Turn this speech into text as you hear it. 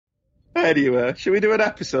Anyway, should we do an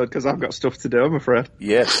episode? Because I've got stuff to do, I'm afraid.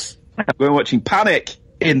 Yes. We're watching Panic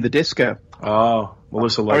in the Disco. Oh,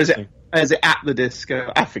 Melissa likes it. Is it at the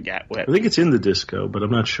disco? I forget where. I think it's in the disco, but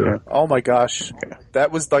I'm not sure. Oh my gosh.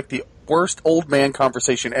 That was like the worst old man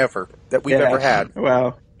conversation ever that we've ever had.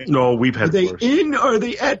 Well, no, we've had worse. Are they in or are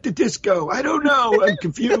they at the disco? I don't know. I'm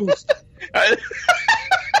confused.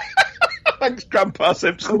 Thanks, Grandpa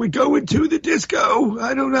Simpson. Are we going to the disco?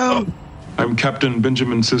 I don't know. I'm Captain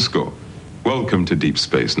Benjamin Sisko. Welcome to Deep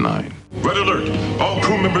Space Nine. Red alert! All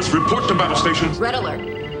crew members report to battle stations. Red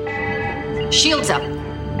alert. Shields up.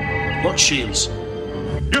 What shields?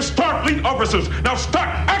 You're Starfleet officers! Now start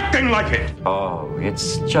acting like it! Oh,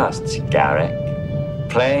 it's just Garrick.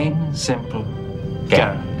 Plain, simple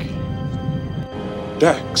Garrick.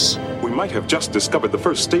 Dax, we might have just discovered the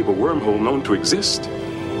first stable wormhole known to exist.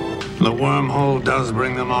 The wormhole does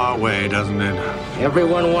bring them our way, doesn't it?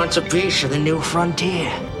 Everyone wants a piece of the new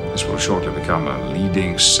frontier. This will shortly become a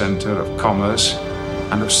leading center of commerce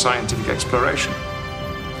and of scientific exploration.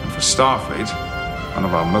 And for Starfleet, one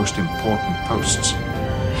of our most important posts.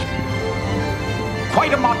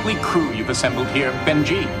 Quite a motley crew you've assembled here,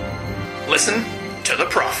 Benji. Listen to The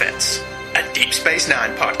Prophets, a Deep Space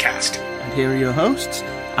Nine podcast. And here are your hosts,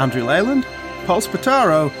 Andrew Leyland, Paul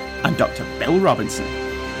Spataro, and Dr. Bill Robinson.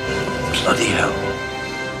 Bloody hell.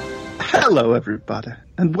 Hello, everybody,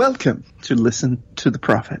 and welcome to Listen to the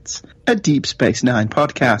Prophets, a Deep Space Nine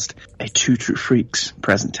podcast, a Two True Freaks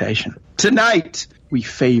presentation. Tonight, we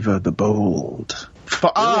favour the bold.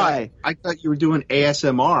 For I thought you were doing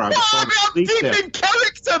ASMR. I'm deep in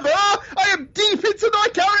character, bro! I am deep into my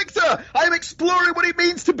character! I am exploring what it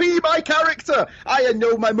means to be my character! I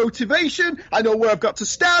know my motivation, I know where I've got to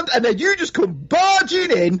stand, and then you just come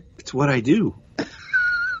barging in. It's what I do.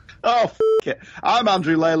 Oh, f*** it. I'm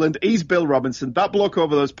Andrew Leyland, he's Bill Robinson, that bloke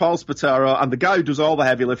over there is Paul Spataro, and the guy who does all the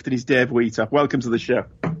heavy lifting is Dave Wheater. Welcome to the show.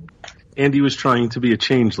 Andy was trying to be a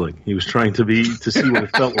changeling. He was trying to see what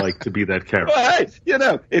it felt like to be that character. Well, hey, you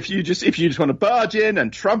know, if you just want to barge in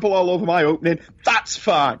and trample all over my opening, that's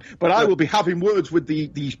fine. But I will be having words with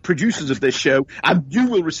the producers of this show, and you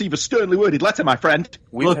will receive a sternly worded letter, my friend.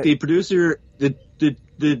 Look, the producer, the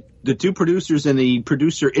two producers and the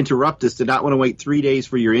producer interruptus did not want to wait 3 days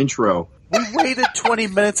for your intro. We waited 20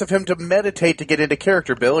 minutes of him to meditate to get into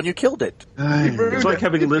character, Bill, and you killed it. It's like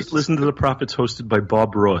having listened to The Prophets hosted by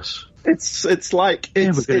Bob Ross. It's like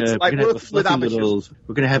we're gonna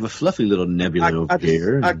have a fluffy little nebula over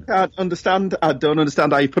here. I can't understand. I don't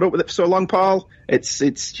understand how you put up with it for so long, Paul. It's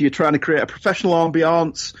you're trying to create a professional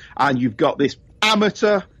ambiance, and you've got this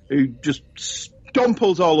amateur who just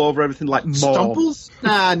stumples all over everything like more. Stumples?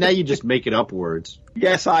 Nah, now you're just making up words.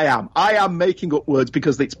 Yes, I am. I am making up words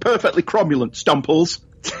because it's perfectly cromulent, Stumples.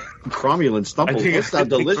 Cromulent, Stumples. I think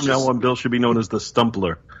delicious. From now on, Bill should be known as the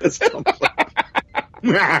Stumpler.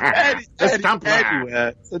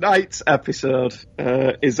 Anyway, tonight's episode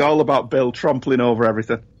is all about Bill trampling over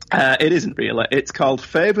everything. It isn't really. It's called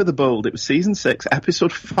Favour the Bold. It was Season 6,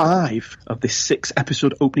 Episode 5 of this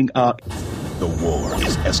 6-episode opening arc. The war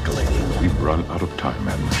is escalating. We've run out of time,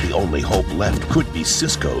 man. The only hope left could be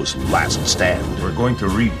Sisko's last stand. We're going to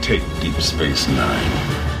retake Deep Space Nine.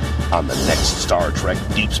 On the next Star Trek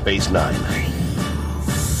Deep Space Nine.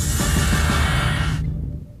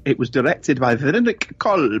 It was directed by Veronique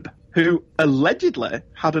Kolb, who allegedly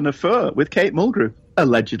had an affair with Kate Mulgrew.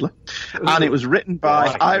 Allegedly. And it was written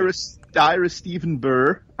by Ira Stephen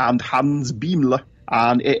Burr and Hans Beimler.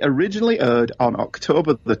 And it originally aired on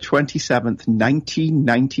October the 27th,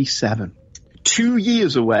 1997. 2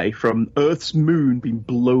 years away from Earth's moon being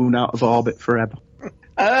blown out of orbit forever.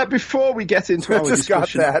 Before we get into our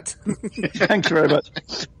discussion, thank you very much,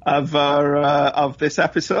 of this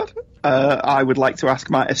episode, I would like to ask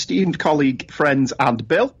my esteemed colleague, friends, and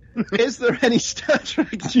Bill, is there any Star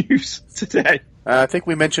Trek news today? I think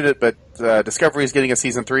we mentioned it, but Discovery is getting a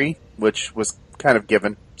Season 3, which was kind of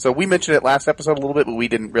given. So we mentioned it last episode a little bit, but we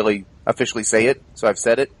didn't really officially say it, so I've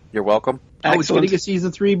said it. You're welcome. I was getting a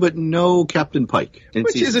Season 3, but no Captain Pike.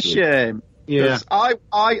 Which is a shame. Yeah,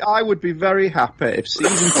 I would be very happy if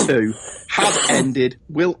Season 2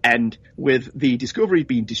 will end with the Discovery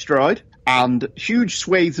being destroyed and huge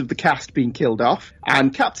swathes of the cast being killed off,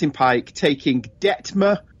 and Captain Pike taking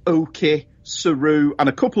Detmer, Oki, Saru, and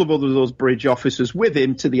a couple of other of those bridge officers with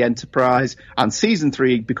him to the Enterprise, and Season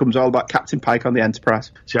 3 becomes all about Captain Pike on the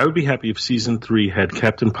Enterprise. See, I would be happy if Season 3 had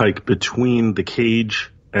Captain Pike between the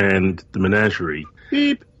cage and the menagerie.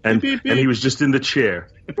 Beep, and beep, beep. And he was just in the chair.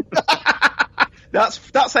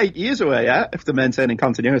 That's 8 years away, yeah, if they're maintaining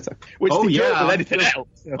continuity. Which they don't with anything else.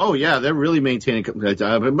 Oh, yeah, they're really maintaining continuity.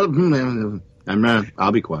 I'll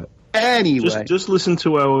be quiet. Anyway. Just listen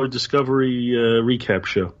to our Discovery recap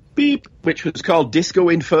show. Beep. Which was called Disco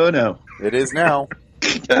Inferno. It is now.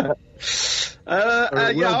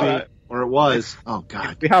 Or it was. Oh,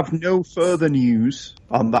 God. We have no further news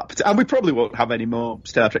on that. And we probably won't have any more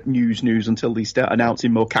Star Trek news until they start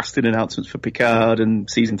announcing more casting announcements for Picard and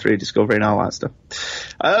Season 3 of Discovery and all that stuff.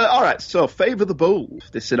 All right, so Favour the Bold.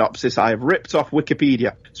 This synopsis I have ripped off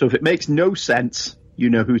Wikipedia. So if it makes no sense, you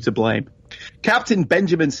know who to blame. Captain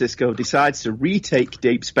Benjamin Sisko decides to retake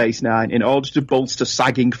Deep Space Nine in order to bolster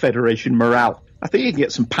sagging Federation morale. I think you can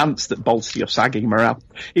get some pants that bolster your sagging morale.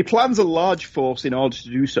 He plans a large force in order to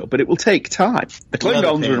do so, but it will take time. The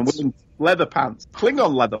Klingons are unwilling. Leather pants.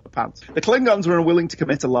 Klingon leather pants. The Klingons are unwilling to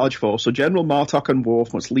commit a large force, so General Martok and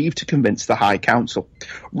Worf must leave to convince the High Council.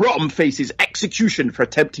 Rom faces execution for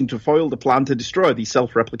attempting to foil the plan to destroy the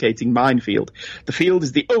self-replicating minefield. The field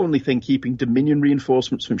is the only thing keeping Dominion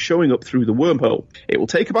reinforcements from showing up through the wormhole. It will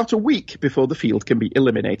take about a week before the field can be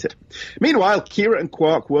eliminated. Meanwhile, Kira and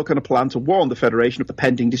Quark work on a plan to warn the Federation of the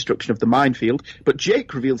pending destruction of the minefield, but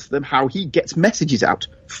Jake reveals to them how he gets messages out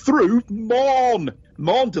through Morn.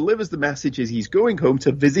 Morn delivers the message as he's going home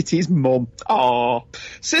to visit his mum. Aww.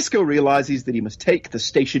 Sisko realizes that he must take the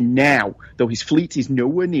station now, though his fleet is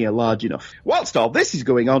nowhere near large enough. Whilst all this is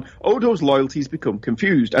going on, Odo's loyalties become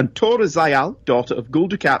confused, and Tora Zayal, daughter of Gul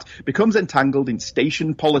Dukat, becomes entangled in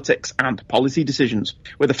station politics and policy decisions.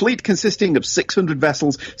 With a fleet consisting of 600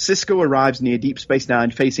 vessels, Sisko arrives near Deep Space Nine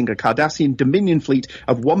facing a Cardassian Dominion fleet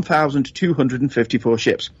of 1,254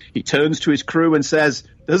 ships. He turns to his crew and says,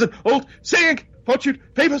 "There's an old saying, fortune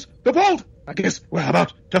favors the bold. I guess we're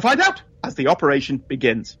about to find out," as the operation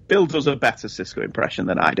begins. Bill does a better Sisko impression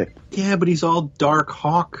than I do. Yeah, but he's all Dark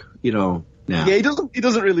Hawk, now. Yeah, he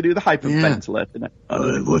doesn't really do the hyperventilating.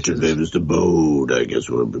 Fortune favors the bold, I guess.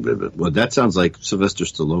 Well, that sounds like Sylvester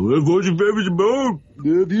Stallone. Fortune favors the bold.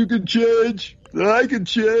 If you can change, I can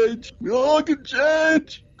change. We all can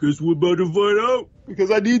change. Guess we're about to find out. Because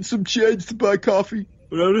I need some change to buy coffee.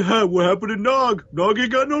 What happened to Nog? Nog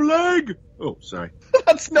ain't got no leg. Oh, sorry.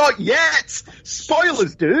 That's not yet.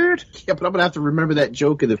 Spoilers, dude. Yeah, but I'm going to have to remember that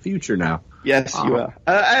joke in the future now. Yes, you are.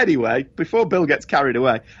 Anyway, before Bill gets carried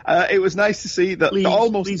away, it was nice to see that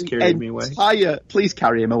please carry me away. Please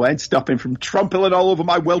carry him away and stop him from trampling all over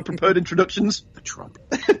my well-prepared introductions. Trump.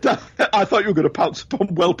 I thought you were going to pounce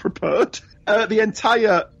upon well-prepared. The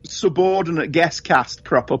entire subordinate guest cast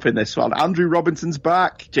crop up in this one. Andrew Robinson's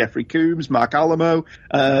back, Jeffrey Combs, Mark Alamo,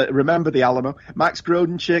 remember the Alamo, Max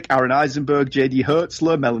Grodenchik, Aaron Eisenberg, J.D.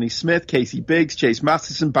 Hertzler, Melanie Smith, Casey Biggs, Chase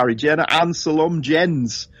Masterson, Barry Jenner, and Salom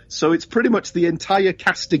Jens. So it's pretty much the entire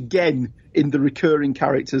cast again in the recurring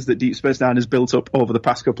characters that Deep Space Nine has built up over the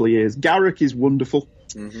past couple of years. Garak is wonderful.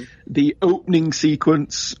 Mm-hmm. The opening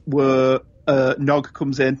sequence where Nog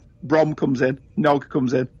comes in, Brom comes in, Nog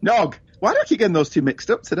comes in. Nog! Why do I keep getting those two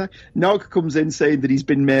mixed up today? Nog comes in saying that he's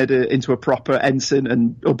been made into a proper ensign,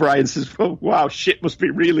 and O'Brien says, "Oh, wow, shit must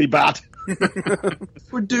be really bad."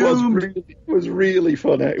 We're doomed. It was really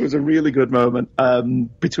funny. It was a really good moment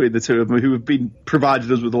between the two of them, who have been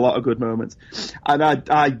provided us with a lot of good moments. And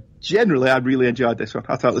I really enjoyed this one.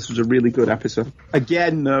 I thought this was a really good episode.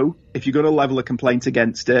 Again, though, if you're going to level a complaint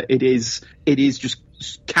against it, it is just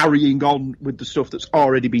carrying on with the stuff that's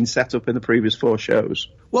already been set up in the previous 4 shows.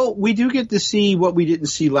 Well, we do get to see what we didn't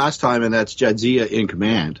see last time, and that's Jadzia in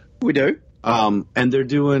command. We do. And they're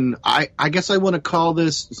doing, I guess I want to call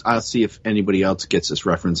this, I'll see if anybody else gets this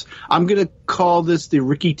reference. I'm going to call this the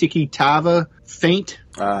Rikki Tikki Tavi feint.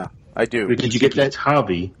 I do. Did you get that?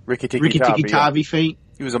 Tavi. Rikki Tikki Tavi feint.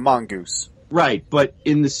 He was a mongoose. Right, but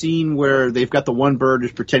in the scene where they've got the one bird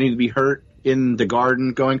who's pretending to be hurt in the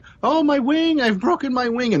garden going, "Oh, my wing, I've broken my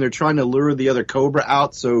wing," and they're trying to lure the other cobra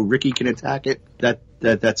out so Ricky can attack it,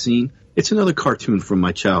 that scene. It's another cartoon from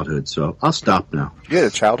my childhood, so I'll stop now. Yeah,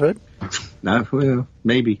 childhood? Well,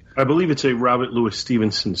 maybe. I believe it's a Robert Louis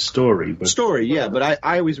Stevenson story. But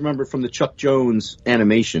I always remember from the Chuck Jones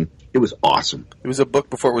animation. It was awesome. It was a book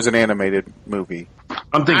before it was an animated movie.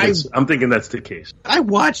 I'm thinking that's the case. I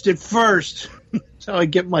watched it first. That's how I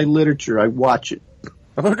get my literature. I watch it.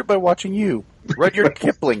 I learned it by watching you. Rudyard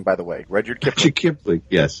Kipling, by the way. Rudyard Kipling,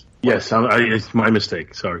 yes. Yes, it's my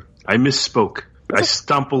mistake. Sorry. I misspoke. I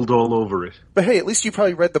stumbled all over it. But hey, at least you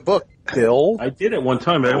probably read the book, Bill. I did at one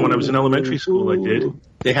time. When I was in elementary school, I did.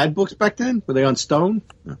 They had books back then? Were they on stone?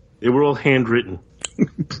 No. They were all handwritten.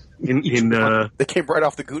 They came right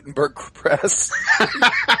off the Gutenberg press.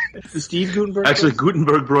 Steve Gutenberg? Actually,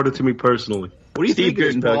 Gutenberg brought it to me personally. What do you think,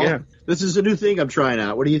 Gutenberg? Yeah. This is a new thing I'm trying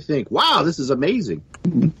out. What do you think? Wow, this is amazing.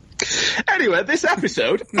 Anyway, this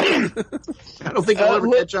episode, I don't think I'll ever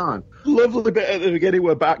catch on. Lovely bit at the beginning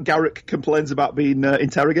where Garrick complains about being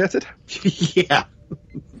interrogated. Yeah.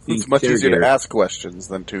 It's much easier to ask questions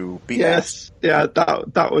than to be asked. Yeah,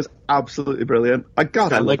 that was absolutely brilliant. I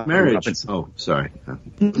like marriage. Oh, sorry.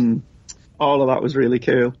 All of that was really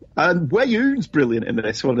cool. And Wei Yoon's brilliant in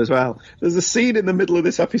this one as well. There's a scene in the middle of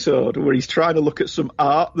this episode where he's trying to look at some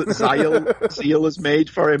art that Zeal has made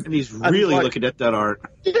for him. And he's really looking at that art.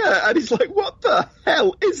 Yeah, and he's like, what the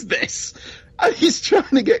hell is this? And he's trying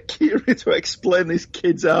to get Kira to explain this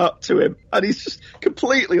kid's art to him. And he's just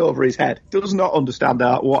completely over his head. Does not understand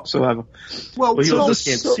art whatsoever. Well, he also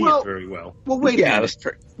can't see it very well. Well, wait a minute. That's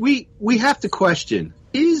true. We have to question.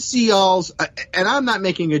 Is Zeal's, and I'm not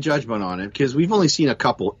making a judgment on it because we've only seen a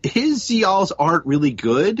couple, is Zeal's art really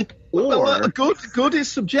good? Or good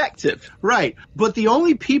is subjective. Right. But the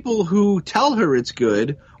only people who tell her it's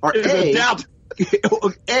good are A,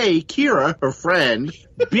 Kira, her friend,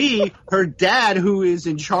 B, her dad, who is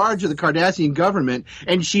in charge of the Cardassian government,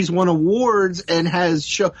 and she's won awards and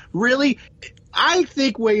has really, I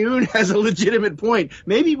think Wei Yoon has a legitimate point.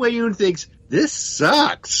 Maybe Wei Yoon thinks, this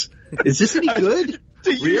sucks. Is this any good?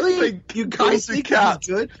 Do you think you guys think that's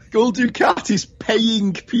good? Gul Dukat is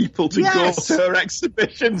paying people to go to her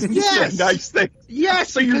exhibitions and say nice things.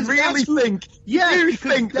 Yes, so you really think? You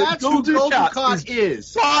think that Gul Dukat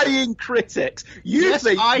is buying critics? You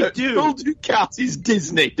think that Gul Dukat is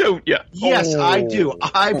Disney, don't you? Yes, I do.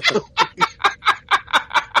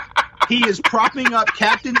 He is propping up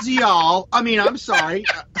Captain Zeal. I mean, I'm sorry.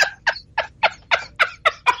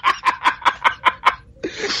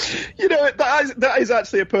 You know, that is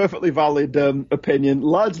actually a perfectly valid opinion,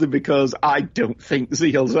 largely because I don't think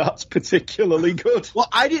Zeal's art's particularly good. Well,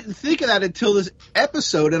 I didn't think of that until this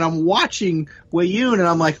episode, and I'm watching Wei Yoon, and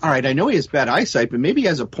I'm like, all right, I know he has bad eyesight, but maybe he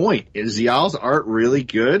has a point. Is Zeal's art really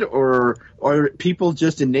good, or are people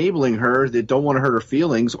just enabling her that don't want to hurt her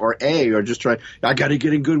feelings, or just trying, I got to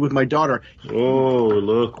get in good with my daughter. Oh,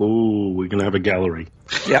 look, we're going to have a gallery.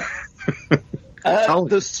 Yeah.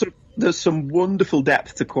 There's some wonderful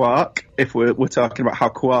depth to Quark, if we're talking about how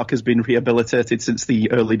Quark has been rehabilitated since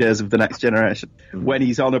the early days of The Next Generation. Mm-hmm. When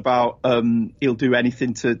he's on about he'll do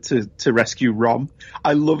anything to rescue Rom.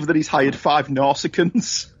 I love that he's hired 5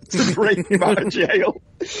 Nausicans to bring him out of jail,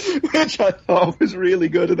 which I thought was really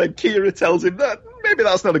good. And then Kira tells him that maybe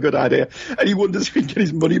that's not a good idea, and he wonders if he can get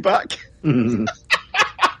his money back. Mm-hmm.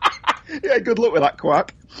 Yeah, good luck with that,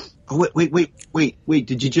 Quark. Oh, wait,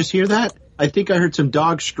 did you just hear that? I think I heard some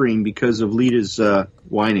dogs scream because of Lita's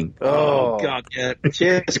whining. Oh, God, yeah.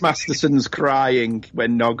 Chase Masterson's crying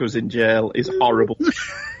when Nog was in jail is horrible.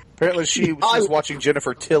 Apparently she was watching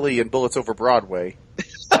Jennifer Tilly in Bullets Over Broadway.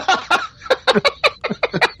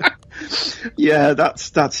 Yeah,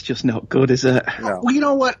 that's just not good, is it? No. Well, you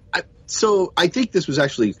know what? So I think this was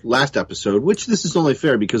actually last episode, which this is only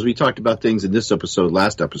fair because we talked about things in this episode,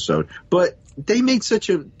 last episode. But they made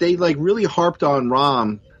they really harped on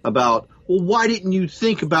Rom about, well, why didn't you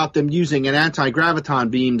think about them using an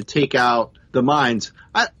anti-graviton beam to take out the mines?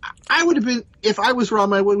 I would have been, if I was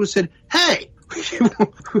Rom, I would have said, hey,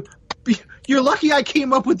 you're lucky I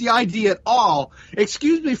came up with the idea at all.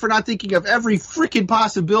 Excuse me for not thinking of every freaking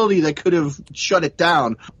possibility that could have shut it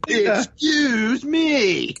down. Yeah. Excuse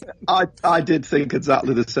me. I did think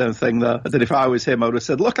exactly the same thing, though. That if I was him, I would have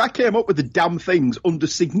said, look, I came up with the damn things under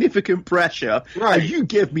significant pressure, and you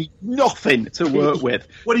gave me nothing to work with.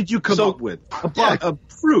 What did you come up with? A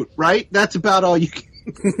fruit, right? That's about all you can.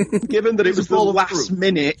 Given that it was the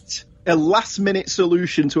last-minute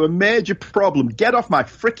solution to a major problem. Get off my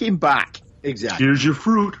freaking back. Exactly. Here's your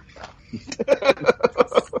fruit.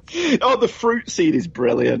 Oh, the fruit scene is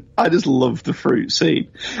brilliant. I just love the fruit scene.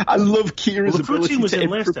 I love Kira's ability to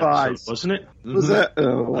improvise. Episode, wasn't it? Was it?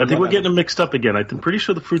 Oh, I think we're getting them mixed up again. I'm pretty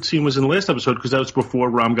sure the fruit scene was in the last episode because that was before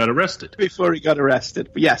Rom got arrested. Before he got arrested.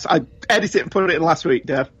 But yes, I edited it and put it in last week,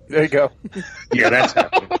 Dev. There you go. Yeah, that's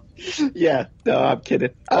happening. Yeah, no, I'm kidding.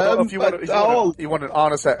 If you want an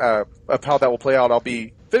honest of how that will play out, I'll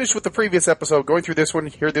be finished with the previous episode, going through this one,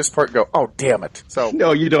 hear this part, and go, oh, damn it. So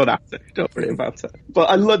no, you don't have to. Don't worry about it.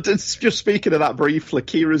 But I loved it. Just speaking of that briefly,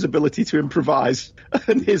 Kira's ability to improvise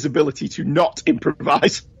and his ability to not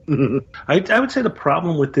improvise. I would say the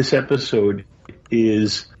problem with this episode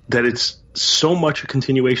is that it's so much a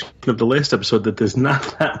continuation of the last episode that there's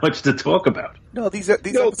not that much to talk about. No, these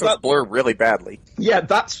episodes blur really badly. Yeah,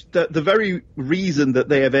 that's the very reason that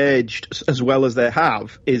they have aged as well as they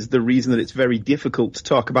have is the reason that it's very difficult to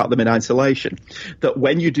talk about them in isolation. That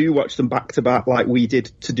when you do watch them back to back like we did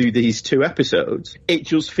to do these 2 episodes, it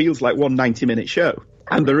just feels like one 90-minute show.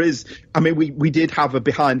 And there is, I mean, we did have a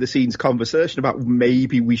behind-the-scenes conversation about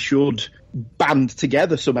maybe we should band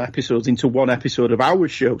together some episodes into one episode of our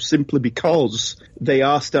show, simply because they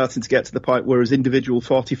are starting to get to the point where as individual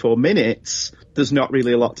 44 minutes, there's not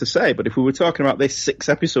really a lot to say. But if we were talking about this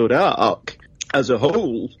 6-episode arc as a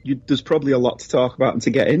whole, there's probably a lot to talk about and to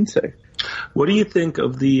get into. What do you think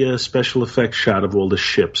of the special effects shot of all the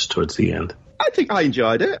ships towards the end? I think I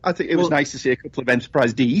enjoyed it. I think it was nice to see a couple of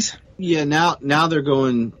Enterprise Ds. Yeah, now they're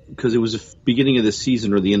going, because it was the beginning of the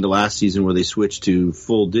season or the end of last season where they switched to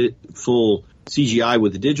full CGI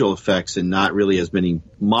with the digital effects and not really as many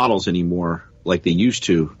models anymore like they used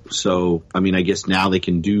to. So, I mean, I guess now they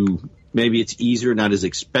can do, maybe it's easier, not as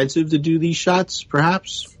expensive to do these shots,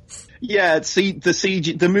 perhaps? Yeah,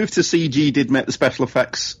 the move to CG did make the special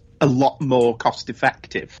effects a lot more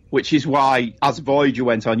cost-effective, which is why, as Voyager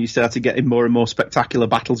went on, you started getting more and more spectacular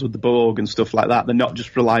battles with the Borg and stuff like that. They're not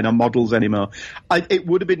just relying on models anymore. It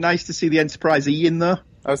would have been nice to see the Enterprise E in there.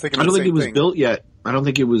 I was thinking. I don't think it was built yet. I don't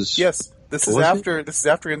think it was. Yes, this is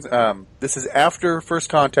after First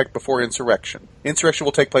Contact, before Insurrection. Insurrection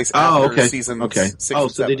will take place after season 6 Oh, and so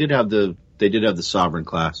 7. they did have the Sovereign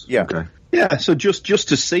class. Yeah. Okay. Yeah, so just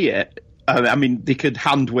to see it, I mean, they could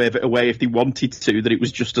hand wave it away if they wanted to, that it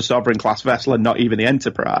was just a Sovereign class vessel and not even the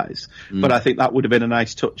Enterprise. But I think that would have been a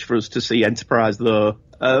nice touch for us to see Enterprise though.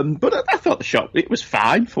 But I thought the shot, it was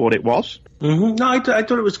fine for what it was. Mm-hmm. No, I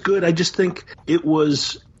thought it was good. I just think it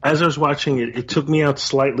was, as I was watching it, it took me out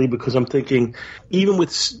slightly because I'm thinking, even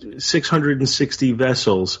with 660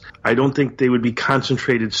 vessels, I don't think they would be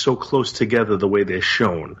concentrated so close together the way they're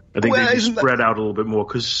shown. I think they'd be spread out a little bit more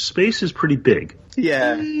because space is pretty big.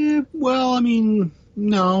 Yeah. Well, I mean,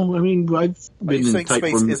 no. I mean, I've been you in saying type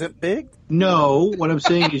space isn't big? No. What I'm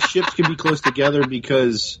saying is ships can be close together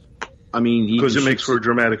because, I mean, because it makes for a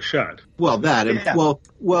dramatic shot. Well, that and well,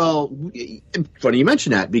 funny you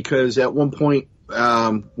mention that because at one point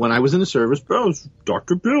when I was in the service,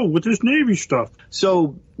 Dr. Bill with his Navy stuff.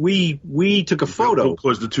 So we took a photo.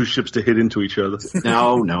 Caused the two ships to hit into each other.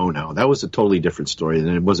 No. That was a totally different story, and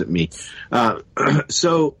it wasn't me.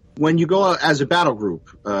 So when you go out as a battle group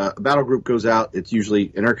goes out. It's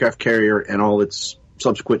usually an aircraft carrier and all its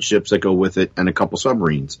subsequent ships that go with it, and a couple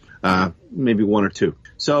submarines, maybe one or two.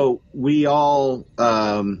 So we all,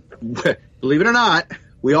 believe it or not,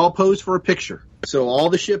 we all pose for a picture. So all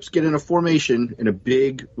the ships get in a formation in a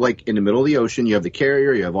big, like in the middle of the ocean. You have the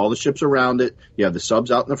carrier, you have all the ships around it, you have the subs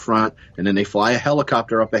out in the front, and then they fly a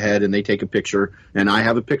helicopter up ahead and they take a picture. And I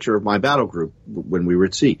have a picture of my battle group when we were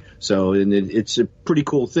at sea. So and it's a pretty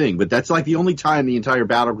cool thing. But that's like the only time the entire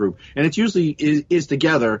battle group, and it's usually is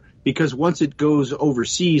together because once it goes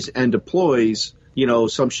overseas and deploys, you know,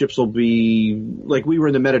 some ships will be like we were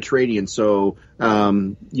in the Mediterranean, so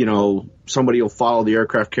you know, somebody will follow the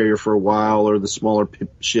aircraft carrier for a while, or the smaller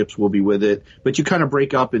ships will be with it. But you kind of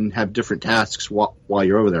break up and have different tasks while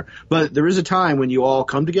you're over there. But there is a time when you all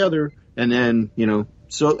come together, and then you know.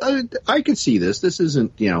 So I can see this. This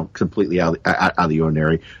isn't, you know, completely out of the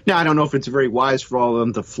ordinary. Now I don't know if it's very wise for all of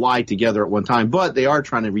them to fly together at one time, but they are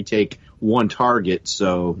trying to retake one target,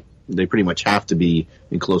 so they pretty much have to be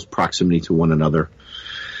in close proximity to one another.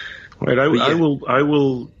 Right, I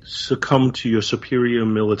will succumb to your superior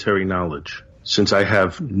military knowledge, since I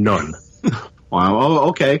have none. Wow, oh,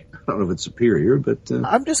 okay. I don't know if it's superior, but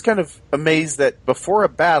I'm just kind of amazed that before a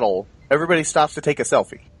battle, everybody stops to take a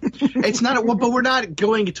selfie. It's not, but we're not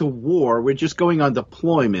going to war. We're just going on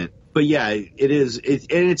deployment. But yeah, it is.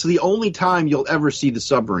 And it's the only time you'll ever see the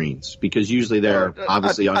submarines because usually they're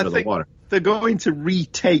obviously under the water. They're going to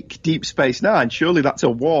retake Deep Space Nine. Surely that's a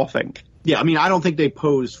war thing. Yeah, I mean, I don't think they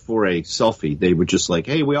posed for a selfie. They were just like,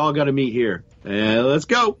 hey, we all got to meet here. Let's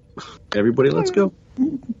go. Everybody, let's go.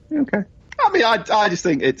 Okay. I mean, I just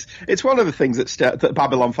think it's one of the things that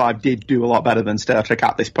Babylon 5 did do a lot better than Star Trek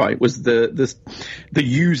at this point was the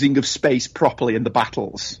using of space properly in the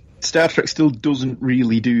battles. Star Trek still doesn't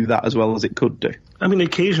really do that as well as it could do. I mean,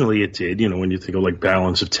 occasionally it did, you know, when you think of like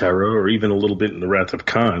Balance of Terror or even a little bit in the Wrath of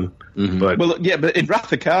Khan. Mm-hmm. But but in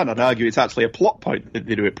Wrath of Khan, I'd argue it's actually a plot point that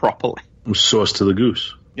they do it properly. Sauce to the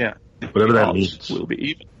goose. Yeah. Whatever that means. Will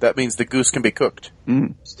be even. That means the goose can be cooked.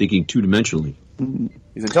 It's thinking two-dimensionally.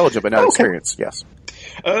 He's intelligent, but not experienced, yes.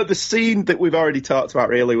 The scene that we've already talked about,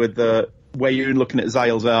 really, with where you're looking at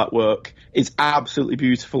Zyl's artwork, is absolutely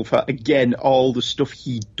beautiful for, again, all the stuff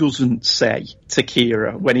he doesn't say to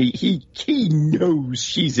Kira when he knows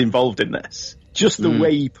she's involved in this. Just the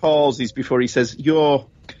way he pauses before he says, your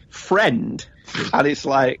friend. And it's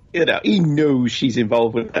like, you know, he knows she's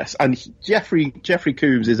involved with this. And Jeffrey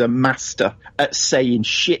Combs is a master at saying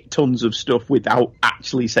shit tons of stuff without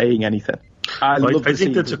actually saying anything. I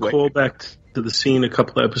think that's a callback to the scene a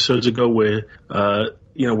couple of episodes ago where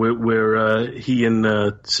where he and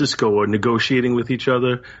Sisko are negotiating with each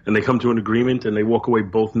other, and they come to an agreement, and they walk away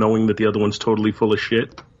both knowing that the other one's totally full of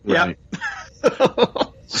shit. Yeah.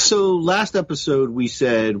 So last episode we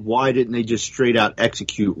said, why didn't they just straight out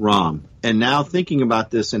execute Rom? And now thinking about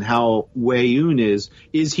this and how Wei-Yun is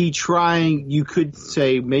he trying, you could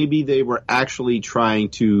say maybe they were actually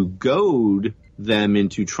trying to goad them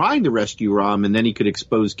into trying to rescue Rom, and then he could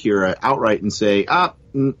expose Kira outright and say,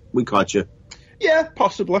 we caught you. Yeah,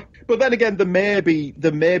 possibly. But then again, there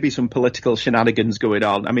may be some political shenanigans going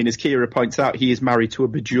on. I mean, as Kira points out, he is married to a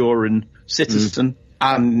Bajoran citizen.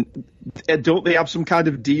 And don't they have some kind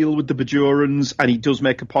of deal with the Bajorans? And he does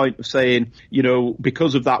make a point of saying,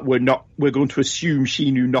 because of that, we're going to assume she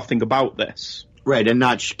knew nothing about this. Right, and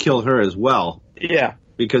not kill her as well. Yeah.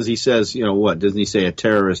 Because he says, doesn't he say a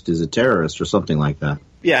terrorist is a terrorist or something like that?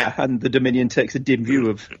 Yeah, and the Dominion takes a dim view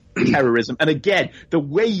of terrorism. And again, the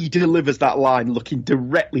way he delivers that line looking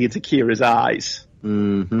directly into Kira's eyes,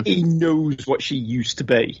 he knows what she used to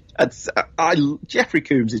be. Jeffrey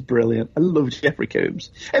Combs is brilliant. I love Jeffrey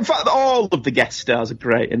Combs. In fact, all of the guest stars are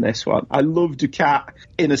great in this one. I love Dukat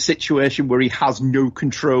in a situation where he has no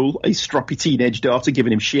control, a stroppy teenage daughter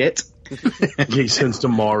giving him shit. He sends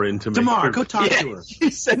Damar in to make Damar, go talk to her.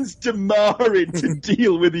 He sends Damar in to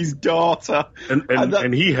deal with his daughter.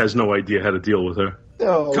 And he has no idea how to deal with her.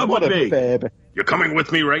 Oh, come with me. Baby. You're coming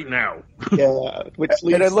with me right now. Yeah,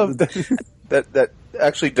 and I love that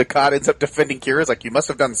actually Dukat ends up defending Kira. It's like, you must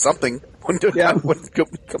have done something when he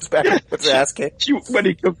comes back with his ass kicked. When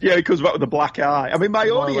he comes back with a black eye. I mean, my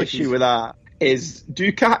only issue with that is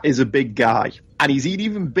Dukat is a big guy, and he's an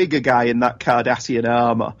even bigger guy in that Cardassian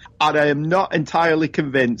armor. And I am not entirely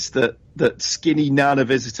convinced that skinny Nana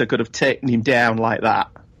Visitor could have taken him down like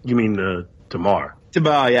that. You mean Damar?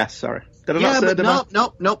 Damar, yes, sorry.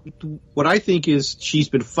 Nope. What I think is she's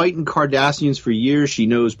been fighting Cardassians for years. She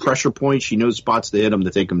knows pressure points. She knows spots to hit them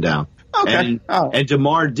to take them down. Okay. And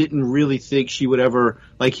Damar didn't really think she would ever,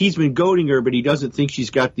 he's been goading her, but he doesn't think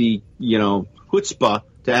she's got the, chutzpah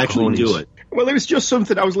to actually do it. Well, it was just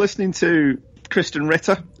something I was listening to Kristen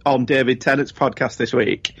Ritter on David Tennant's podcast this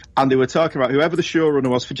week, and they were talking about whoever the showrunner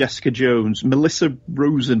was for Jessica Jones, Melissa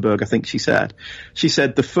Rosenberg, I think she said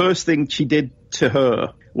the first thing she did to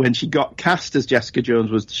her when she got cast as Jessica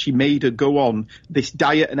Jones was she made her go on this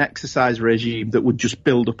diet and exercise regime that would just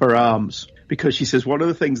build up her arms. Because she says one of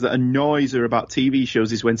the things that annoys her about TV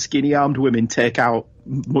shows is when skinny-armed women take out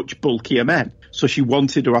much bulkier men. So she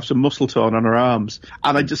wanted to have some muscle tone on her arms.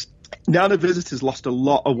 And Nana Visitor's lost a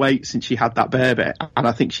lot of weight since she had that baby. And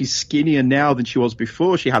I think she's skinnier now than she was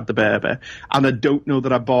before she had the baby. And I don't know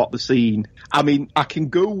that I bought the scene. I mean, I can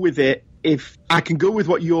go with it. If I can go with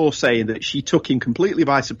what you're saying, that she took him completely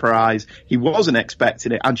by surprise, he wasn't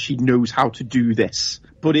expecting it, and she knows how to do this.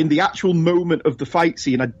 But in the actual moment of the fight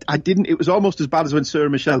scene, I didn't. It was almost as bad as when Sarah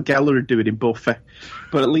Michelle Gellar would do it in Buffy.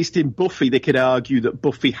 But at least in Buffy, they could argue that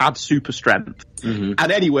Buffy had super strength. Mm-hmm.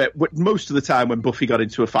 And anyway, most of the time when Buffy got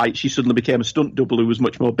into a fight, she suddenly became a stunt double who was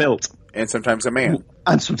much more built. And sometimes a man.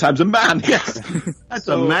 And sometimes a man, yes. That's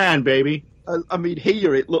a man, baby. I mean,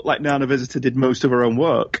 here it looked like Nana Visitor did most of her own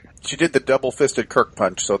work. She did the double-fisted Kirk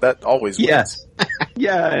punch, so that always wins. Yes.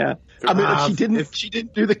 Yeah. I mean, she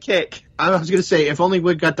didn't do the kick. I was going to say, if only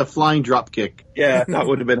we got the flying drop kick. Yeah, that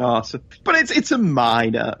would have been awesome. But it is a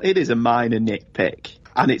minor nitpick.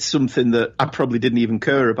 And it's something that I probably didn't even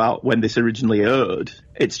care about when this originally aired.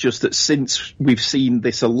 It's just that since we've seen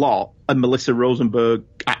this a lot, and Melissa Rosenberg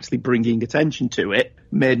actually bringing attention to it,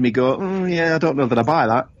 made me go, I don't know that I buy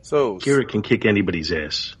that. So Kira can kick anybody's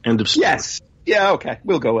ass. End of story. Yes. Yeah, okay.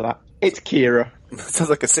 We'll go with that. It's Kira. Sounds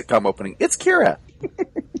like a sitcom opening. It's Kira.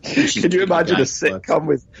 Can you imagine a sitcom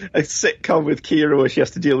with Kira where she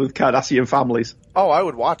has to deal with Cardassian families? Oh, I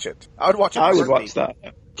would watch it. I would watch that.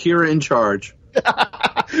 Kira in charge.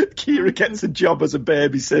 Kira gets a job as a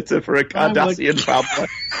babysitter for a Cardassian family.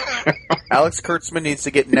 Alex Kurtzman needs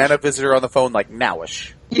to get Nana Visitor on the phone like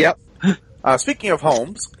nowish. Yep. Speaking of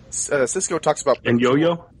homes, Sisko talks about... And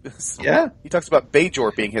Yo-Yo? Yeah. He talks about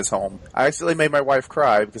Bajor being his home. I accidentally made my wife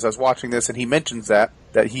cry because I was watching this and he mentions that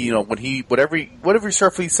he, whatever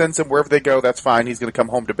Starfleet sends him, wherever they go, that's fine. He's going to come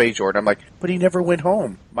home to Bajor. And I'm like, but he never went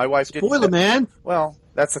home. My wife didn't... Spoiler, man! Well,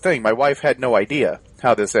 that's the thing. My wife had no idea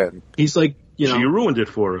how this ended. He's like, So you ruined it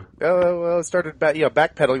for her. Well, it started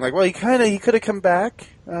backpedaling. Like, well, he could have come back.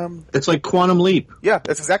 It's like Quantum Leap. Yeah,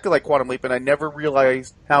 it's exactly like Quantum Leap, and I never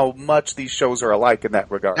realized how much these shows are alike in that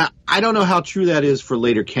regard. Now, I don't know how true that is for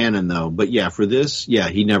later canon, though. But yeah, for this,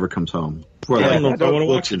 he never comes home. I don't want to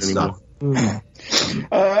watch it anymore.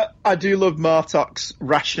 I do love Martok's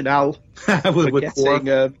rationale with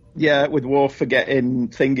getting Yeah, with Worf forgetting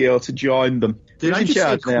Thingio to join them. Did I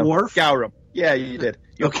just say Worf? Gowram. Yeah, you did.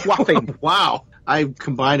 You're quaffing. Wow. I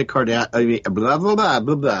combined a blah, blah, blah,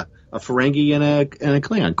 blah, blah. A Ferengi and a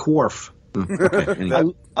Klingon. Quarf. Okay,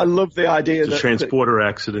 anyway. I love the idea it's a transporter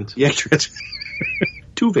accident. Yeah,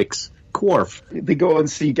 Tuvix. Quarf. They go and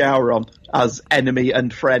see Gowron as enemy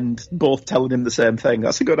and friend, both telling him the same thing.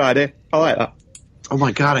 That's a good idea. I like that. Oh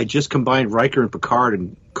my God, I just combined Riker and Picard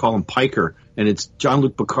and call him Piker, and it's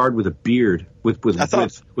Jean-Luc Picard with a beard. With like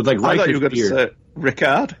Riker's beard. I thought you were going to say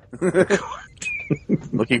Ricard.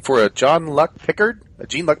 Looking for a Jean-Luc Picard? A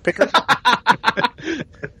Jean-Luc Picard?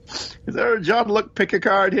 Is there a Jean-Luc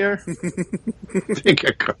Picard here?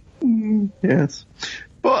 Picard. Yes.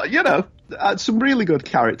 But, you know, some really good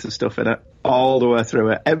character stuff in it, all the way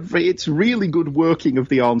through it. It's really good working of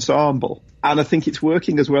the ensemble. And I think it's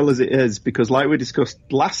working as well as it is because, like we discussed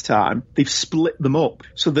last time, they've split them up.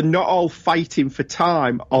 So they're not all fighting for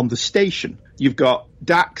time on the station. You've got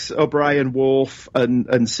Dax, O'Brien, Worf, and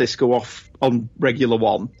Sisko off on regular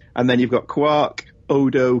one. And then you've got Quark,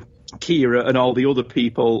 Odo, Kira, and all the other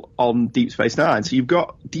people on Deep Space Nine. So you've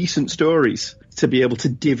got decent stories to be able to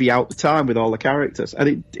divvy out the time with all the characters.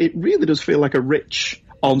 And it really does feel like a rich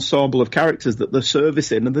ensemble of characters that they're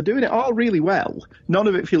servicing, and they're doing it all really well. None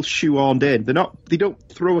of it feels shoehorned in. They don't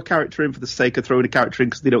throw a character in for the sake of throwing a character in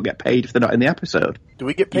because they don't get paid if they're not in the episode. Do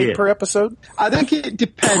we get paid per episode? I think it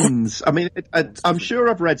depends. I mean, I'm sure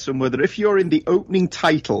I've read somewhere that if you're in the opening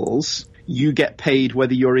titles, you get paid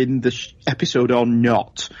whether you're in the episode or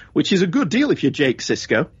not, which is a good deal if you're Jake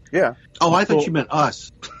Sisko. Yeah. Oh, I thought you meant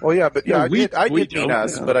us. Well, yeah, but I did mean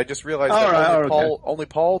us, but I just realized that only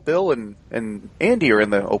Paul, Bill, and Andy are in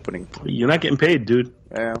the opening. You're not getting paid, dude.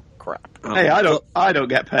 Yeah, crap. Hey, I don't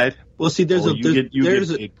get paid. Well, see, there's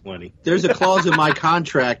a clause in my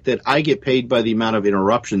contract that I get paid by the amount of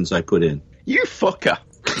interruptions I put in. You fucker.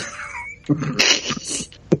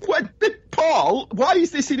 What, Paul? Why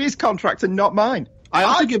is this in his contract and not mine? I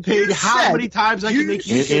also get paid how many times I can make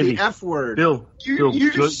you say the F word. Bill,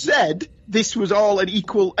 you said this was all an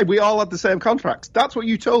equal. We all had the same contracts. That's what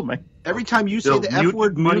you told me. Every time you say the F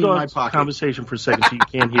word, money in my pocket. Conversation for a second so you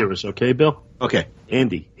can't hear us, okay, Bill? Okay.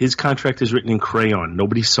 Andy, his contract is written in crayon.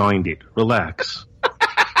 Nobody signed it. Relax.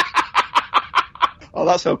 Oh,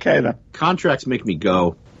 that's okay then. Contracts make me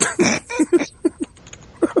go.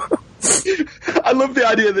 I love the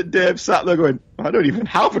idea that Dave sat there going, I don't even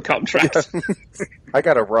have a contract. I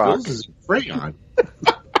got a rock. This is a crayon.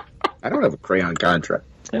 I don't have a crayon contract.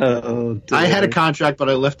 Oh, I had a contract, but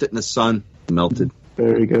I left it in the sun. Melted.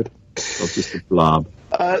 Very good. So just a blob.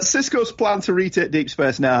 Sisko's plan to retake Deep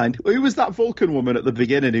Space Nine. Who was that Vulcan woman at the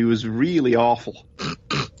beginning who was really awful?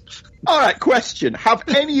 All right, question. Have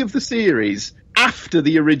any of the series after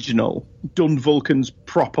the original done Vulcans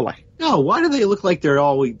properly? No, why do they look like they're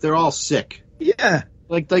all sick? Yeah.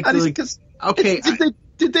 Okay.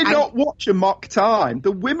 Did they not watch a mock time?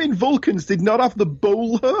 The women Vulcans did not have the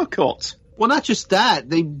bowl haircut. Well, not just that.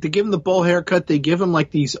 They give them the bowl haircut. They give them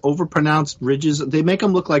like these overpronounced ridges. They make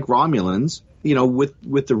them look like Romulans, you know,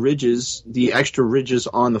 with the ridges, the extra ridges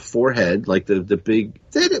on the forehead, like the big.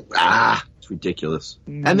 It's ridiculous.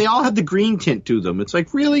 And they all have the green tint to them. It's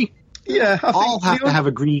like, really? Yeah. All have to have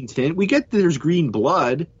a green tint. We get there's green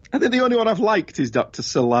blood. I think the only one I've liked is Dr.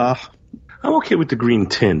 Salah. I'm okay with the green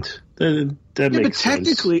tint. That makes sense.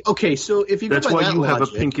 Technically, okay, so if you go that's by why that you logic, have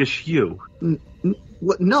a pinkish hue.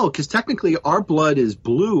 No, because technically our blood is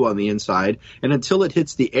blue on the inside, and until it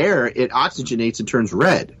hits the air, it oxygenates and turns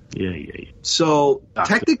red. Yeah. So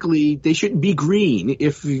technically, they shouldn't be green.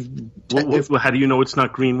 How do you know it's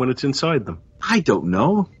not green when it's inside them? I don't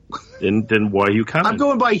know. Then why are you commenting? I'm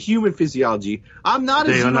going by human physiology. I'm not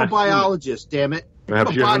a xenobiologist, damn it.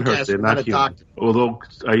 Perhaps you haven't heard. They're not human. Although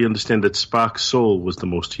I understand that Spock's soul was the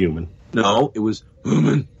most human. No, it was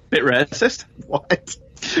human. Bit racist. What?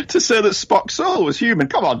 To say that Spock's soul was human.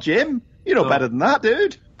 Come on, Jim. You know better than that,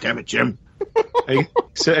 dude. Damn it, Jim. I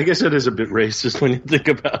guess it is a bit racist when you think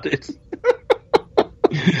about it.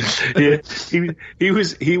 Yeah, he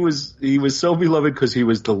was so beloved because he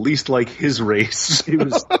was the least like his race. He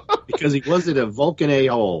was because he wasn't a Vulcan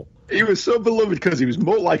a-hole. He was so beloved because he was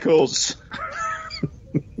more like us.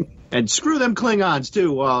 And screw them Klingons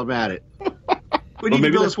too while I'm at it. We need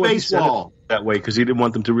to build a space wall that way because he didn't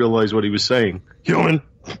want them to realize what he was saying. Human.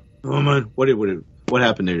 What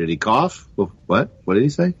happened there? Did he cough? What? What did he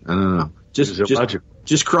say? I don't know.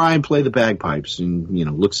 Just cry and play the bagpipes and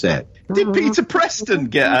look sad. Did Peter Preston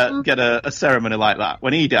get a ceremony like that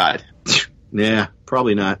when he died? Yeah,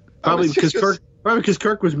 probably not. Probably because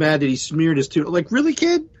Kirk was mad that he smeared his tooth. Like, really,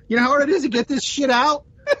 kid? You know how hard it is to get this shit out?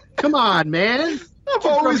 Come on, man. I've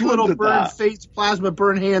always little wondered burn that. face, plasma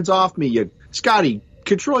burn hands off me. Scotty,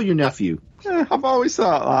 control your nephew. Yeah, I've always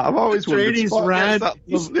thought that. I've always wondered. He's rad.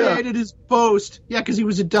 He's dead at his post. Yeah, because he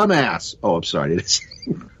was a dumbass. Oh, I'm sorry.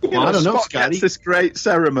 Well, I don't know, Spock Scotty. gets this great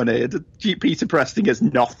ceremony. Peter Preston gets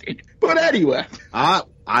nothing. But anyway. I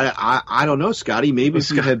don't know, Scotty. Maybe if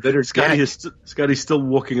you had better Scotty's still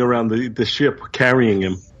walking around the ship carrying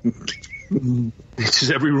him. It's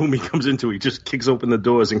just every room he comes into, he just kicks open the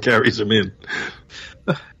doors and carries him in.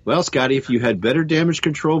 Well, Scotty, if you had better damage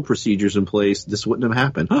control procedures in place, this wouldn't have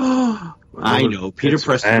happened. I know. Peter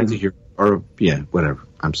Preston was a hero. Or, yeah, whatever.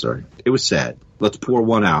 I'm sorry. It was sad. Let's pour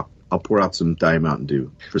one out. I'll pour out some Diet Mountain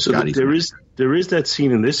Dew for Scotty. There is that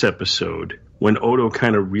scene in this episode when Odo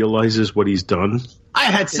kind of realizes what he's done. I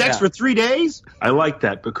had sex for 3 days? I like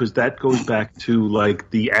that because that goes back to, like,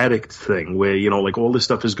 the addict thing where, you know, like, all this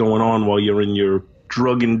stuff is going on while you're in your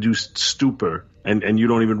drug-induced stupor and you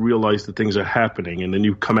don't even realize that things are happening. And then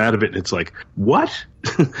you come out of it and it's like, what?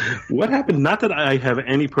 What happened? Not that I have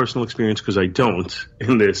any personal experience because I don't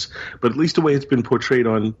in this, but at least the way it's been portrayed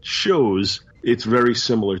on shows, it's very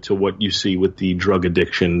similar to what you see with the drug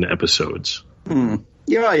addiction episodes.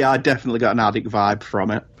 Yeah, I definitely got an addict vibe from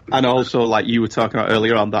it. And also, like you were talking about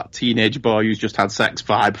earlier on, that teenage boy who's just had sex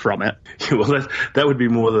vibe from it. Well, that would be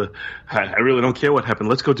more I really don't care what happened.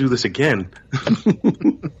 Let's go do this again.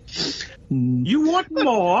 You want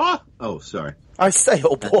more? Oh, sorry. I say,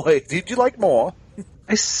 oh boy, did you like more?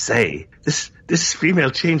 I say, this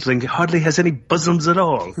female changeling hardly has any bosoms at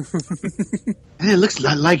all. It looks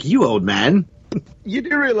like you, old man. You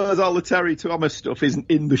do realise all the Terry Thomas stuff isn't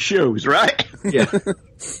in the shows, right? Yeah.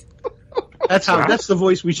 That's the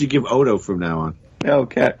voice we should give Odo from now on.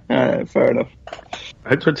 Okay, all right, fair enough.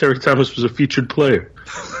 I thought Terry Thomas was a featured player.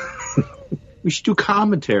 We should do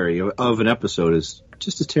commentary of an episode as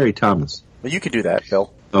Terry Thomas. Well, you could do that,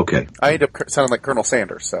 Bill. Okay. I end up sounding like Colonel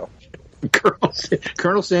Sanders, so.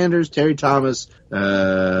 Colonel Sanders, Terry Thomas,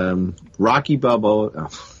 Rocky Balboa. Oh.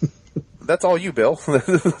 That's all you, Bill. What are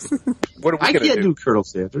we going to do? I can't do Colonel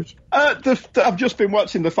Sanders. I've just been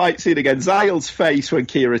watching the fight scene again. Zyl's face when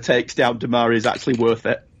Kira takes down Damari is actually worth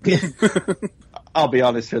it. I'll be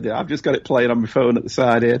honest with you. I've just got it playing on my phone at the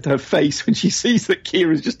side here. Her face when she sees that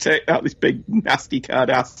Kira's just taken out this big nasty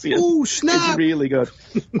Cardassian. Oh, snap! It's really good.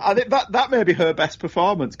 I think that may be her best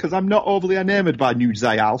performance because I'm not overly enamored by new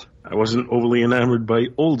Zayal. I wasn't overly enamored by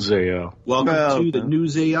old Zayal. Welcome to the new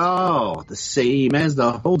Zayal, the same as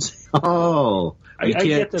the old Zayal. You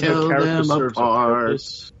can't tell them apart.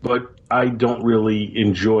 But I don't really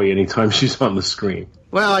enjoy any time she's on the screen.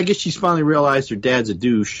 Well, I guess she's finally realized her dad's a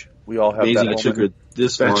douche. We all have Amazing that.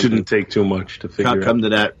 That shouldn't take too much to figure out. Come to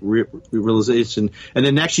that realization. And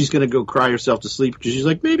then next she's going to go cry herself to sleep because she's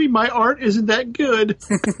like, maybe my art isn't that good.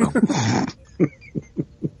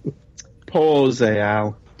 Poor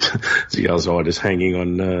Zayal. Zayal's art is hanging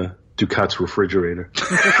on Ducat's refrigerator.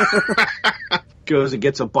 Goes and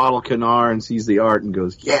gets a bottle of Canar and sees the art and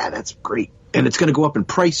goes, yeah, that's great. And it's going to go up in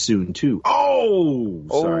price soon, too. Oh!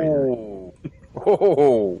 Sorry.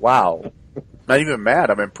 Oh, wow. Not even mad.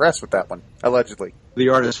 I'm impressed with that one. Allegedly. The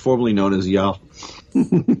artist formerly known as Yal.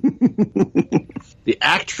 The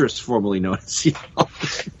actress formerly known as Yal.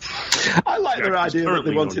 I like their idea that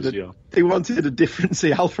they wanted a different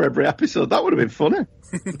Zayal for every episode. That would have been funny.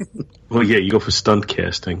 Well, yeah, you go for stunt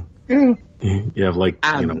casting. Yeah. You have, like,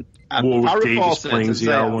 Warwick Davis playing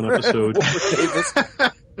Zayal one episode.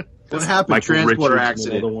 What happened? Michael Transporter Richards,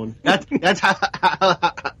 accident. That's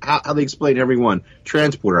how they explain everyone.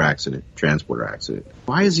 Transporter accident.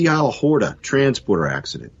 Why is Zayal a Horta? Transporter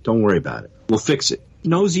accident. Don't worry about it. We'll fix it.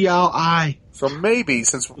 No Zayal I. So maybe,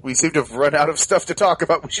 since we seem to have run out of stuff to talk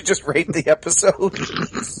about, we should just rate the episode.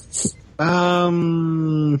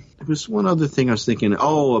 There was one other thing I was thinking.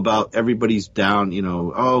 Oh, about everybody's down,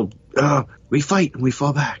 we fight and we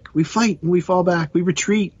fall back. We fight and we fall back. We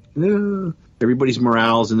retreat. Everybody's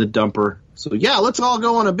morale's in the dumper. So, yeah, let's all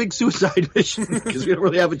go on a big suicide mission because we don't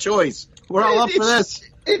really have a choice. We're all up for this.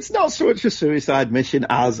 It's not so much a suicide mission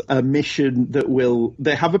as a mission that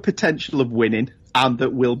they have a potential of winning and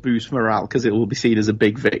that will boost morale because it will be seen as a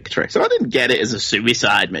big victory. So I didn't get it as a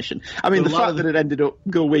suicide mission. I mean, the fact that it ended up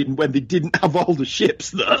going when they didn't have all the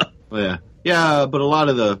ships there. Yeah. Yeah, but a lot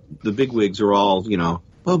of the bigwigs are all, oh,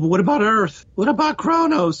 but what about Earth? What about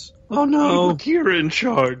Kronos? Oh, no. Kira in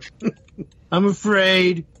charge. I'm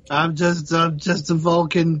afraid. I'm just a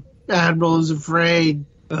Vulcan. Admiral is afraid.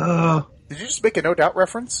 Did you just make a No Doubt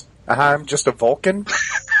reference? I'm just a Vulcan?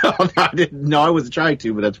 Oh, no, I didn't. No, I wasn't trying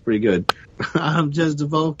to, but that's pretty good. I'm just a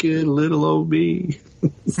Vulcan, little old me.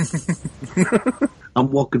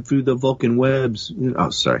 I'm walking through the Vulcan webs. Oh,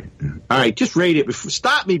 sorry. All right, just rate it.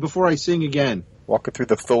 Stop me before I sing again. Walking through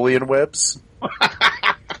the Tholian webs.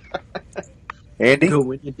 Andy?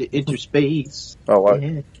 Going into interspace. Oh,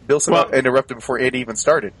 Yeah. Bill interrupted before Andy even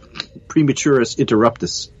started. Prematurus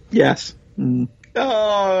interruptus. Yes.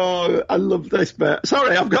 Oh, I love this bit.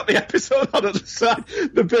 Sorry, I've got the episode on the side.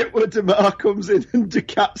 The bit where Damar comes in and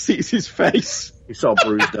Ducat sees his face. He's all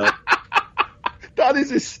bruised up. That is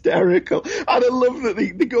hysterical. And I love that they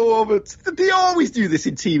go over. They always do this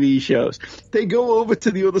in TV shows. They go over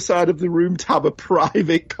to the other side of the room to have a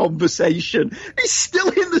private conversation. He's still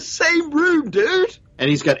in the same room, dude. And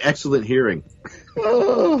he's got excellent hearing.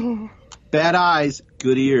 Oh. Bad eyes,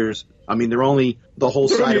 good ears. I mean, they're only the whole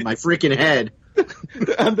side of my freaking head.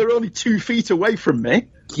 And they're only 2 feet away from me.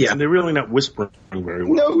 Yeah, and they're really not whispering very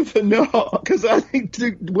well. No, they're not. Because I think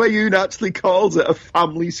Wayoon actually calls it a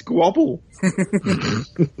family squabble.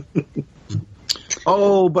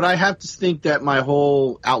 Oh, but I have to think that my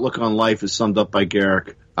whole outlook on life is summed up by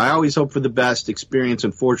Garrick. I always hope for the best. Experience,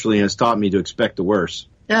 unfortunately, has taught me to expect the worst.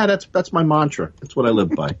 Yeah, that's my mantra. That's what I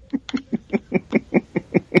live by.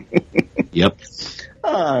 Yep.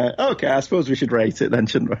 Okay, I suppose we should rate it then,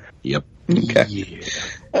 shouldn't we? Yep. Okay. Yeah.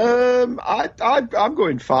 I'm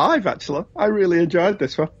going 5, actually. I really enjoyed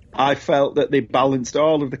this one. I felt that they balanced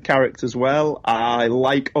all of the characters well. I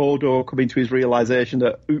like Odo coming to his realisation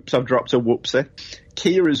that, oops, I've dropped a whoopsie.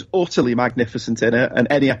 Kira's utterly magnificent in it, and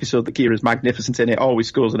any episode that Kira's magnificent in it always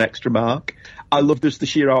scores an extra mark. I love just the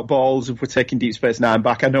sheer out balls if we're taking Deep Space Nine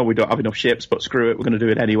back. I know we don't have enough ships, but screw it, we're going to do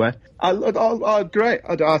it anyway. Great.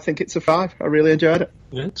 I think it's a 5. I really enjoyed it.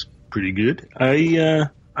 That's pretty good.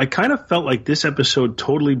 I kind of felt like this episode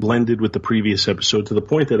totally blended with the previous episode to the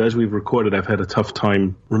point that as we've recorded, I've had a tough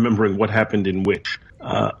time remembering what happened in which.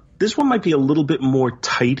 This one might be a little bit more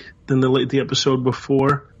tight than the episode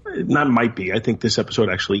before. Not might be. I think this episode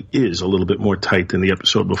actually is a little bit more tight than the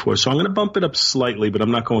episode before. So I'm going to bump it up slightly, but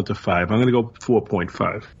I'm not going to 5. I'm going to go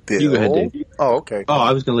 4.5. Bill? You go ahead, Dave. Oh, okay. Oh,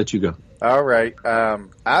 I was going to let you go. All right. I'm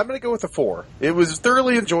going to go with a 4. It was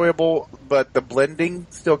thoroughly enjoyable, but the blending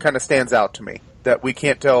still kind of stands out to me. That we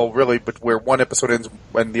can't tell really but where one episode ends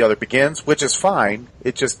when the other begins, which is fine.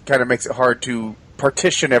 It just kind of makes it hard to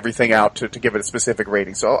partition everything out to give it a specific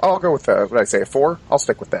rating. So I'll go with, what did I say, a 4? I'll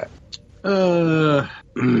stick with that. I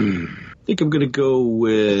think I'm going to go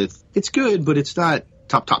with, it's good, but it's not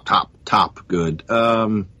top good.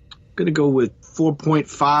 I'm going to go with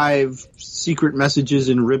 4.5 secret messages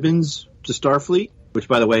and ribbons to Starfleet, which,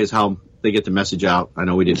 by the way, is how they get the message out. I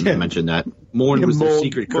know we didn't mention that. Morn was their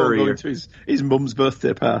secret courier. To his mum's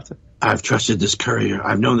birthday party. I've trusted this courier.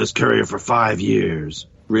 I've known this courier for 5 years.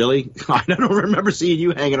 Really? I don't remember seeing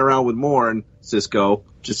you hanging around with Morn, Cisco.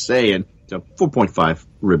 Just saying. So 4.5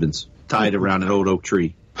 ribbons tied around an Odo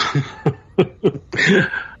tree.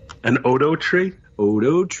 An Odo tree?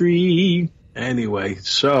 Odo tree. Anyway,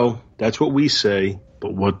 so that's what we say,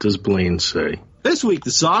 but what does Blaine say? This week,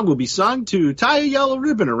 the song will be sung to tie a yellow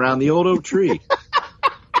ribbon around the old oak tree.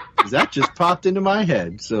 That just popped into my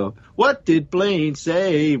head. So, what did Blaine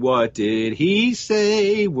say? What did he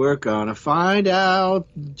say? We're gonna find out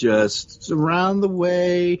just around the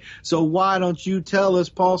way. So why don't you tell us,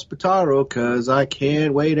 Paul Spataro? 'Cause I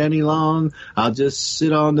can't wait any long. I'll just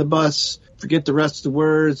sit on the bus, forget the rest of the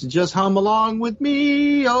words, and just hum along with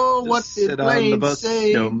me. Oh, what did Blaine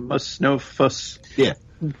say? No muss, no fuss. Yeah.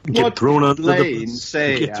 Get thrown under the bus.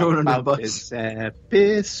 Say Get thrown under the bus. This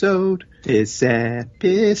episode.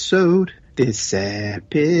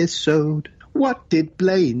 What did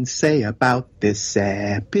Blaine say about this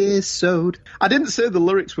episode? I didn't say the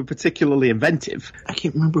lyrics were particularly inventive. I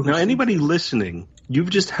can't remember. Now, anybody listening,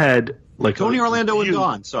 you've just had like Tony Orlando and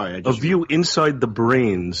Dawn. Sorry, a view inside the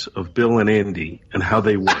brains of Bill and Andy and how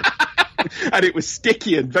they work. And it was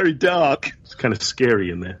sticky and very dark. It's kind of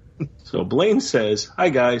scary in there. So Blaine says, "Hi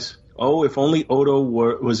guys. Oh, if only Odo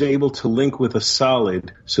was able to link with a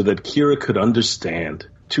solid so that Kira could understand.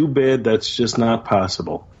 Too bad that's just not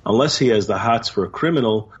possible. Unless he has the hots for a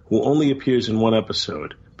criminal who only appears in one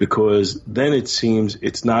episode, because then it seems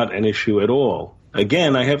it's not an issue at all.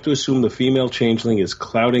 Again, I have to assume the female changeling is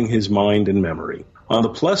clouding his mind and memory. On the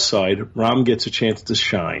plus side, Rom gets a chance to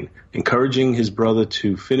shine, encouraging his brother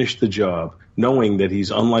to finish the job, knowing that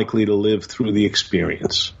he's unlikely to live through the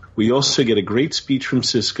experience. We also get a great speech from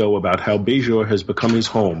Cisco about how Bajor has become his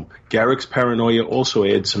home. Garrick's paranoia also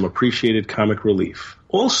adds some appreciated comic relief.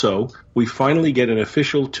 Also, we finally get an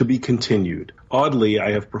official to be continued. Oddly,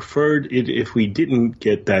 I have preferred it if we didn't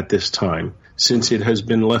get that this time, since it has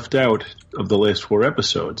been left out of the last 4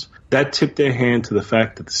 episodes. That tipped their hand to the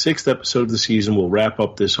fact that the 6th episode of the season will wrap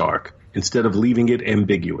up this arc, instead of leaving it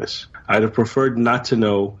ambiguous. I'd have preferred not to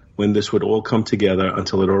know when this would all come together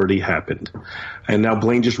until it already happened. And now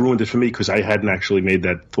Blaine just ruined it for me because I hadn't actually made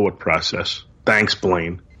that thought process. Thanks,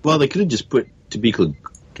 Blaine. Well, they could have just put to be concluded.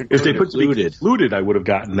 If they put concluded, I would have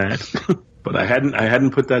gotten that. But I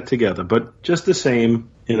hadn't put that together. But just the same,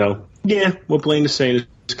 yeah, what Blaine is saying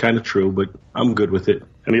is kind of true, but I'm good with it.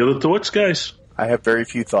 Any other thoughts, guys? I have very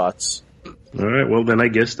few thoughts. All right, well, then I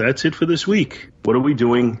guess that's it for this week. What are we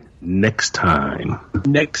doing next time?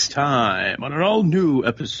 Next time, on an all-new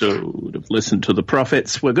episode of Listen to the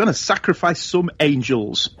Prophets, we're going to sacrifice some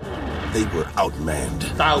angels. They were outmanned.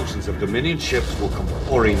 Thousands of Dominion ships will come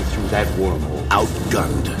pouring through that wormhole.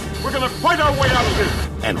 Outgunned. We're gonna fight our way out of this!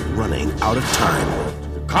 And running out of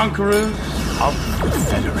time. The conquerors of the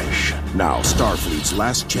Federation. Now, Starfleet's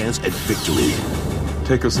last chance at victory.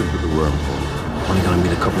 Take us into the wormhole. Only gonna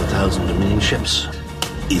meet a couple of thousand Dominion ships.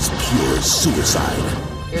 Is pure suicide.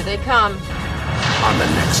 Here they come. On the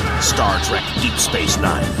next Star Trek Deep Space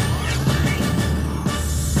Nine.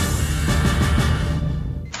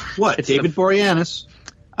 What? It's David Boreanaz?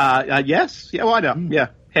 Yes. Yeah, why not? Yeah.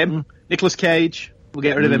 Him. Nicolas Cage. We'll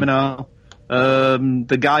get rid of him and all.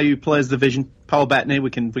 The guy who plays the Vision, Paul Bettany, we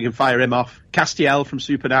can fire him off. Castiel from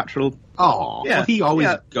Supernatural. Oh, yeah. Well, he always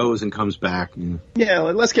goes and comes back. Yeah,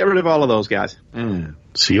 let's get rid of all of those guys.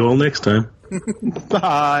 See you all next time.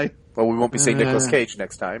 Bye. Well, we won't be seeing Nicolas Cage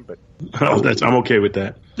next time, but... I'm okay with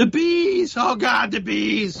that. The bees! Oh, God, the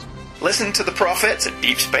bees! Listen to the Prophets, a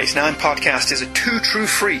Deep Space Nine podcast, is a Two True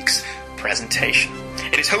Freaks presentation.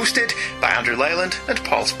 It is hosted by Andrew Leyland and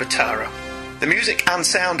Paul Spataro. The music and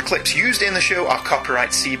sound clips used in the show are copyright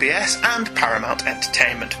CBS and Paramount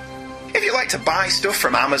Entertainment. If you like to buy stuff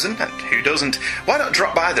from Amazon, and who doesn't, why not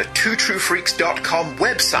drop by the twotruefreaks.com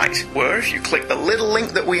website, where if you click the little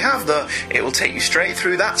link that we have there, it will take you straight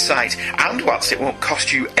through that site, and whilst it won't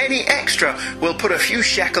cost you any extra, we'll put a few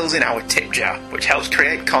shekels in our tip jar, which helps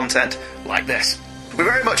create content like this. We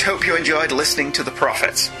very much hope you enjoyed listening to The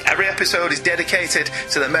Prophets. Every episode is dedicated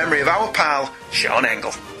to the memory of our pal, Sean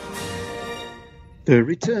Engel. The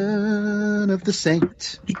return of the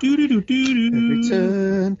saint. The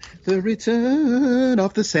return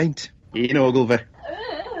of the saint. Ian Ogilvy.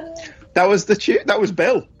 That was the tune. That was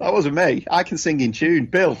Bill. That wasn't me. I can sing in tune.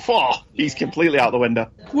 Bill, he's completely out the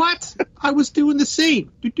window. What? I was doing the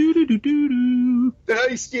scene. Did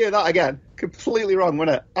I steer that again? Completely wrong,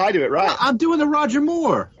 wasn't it? I do it right. I'm doing the Roger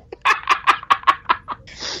Moore.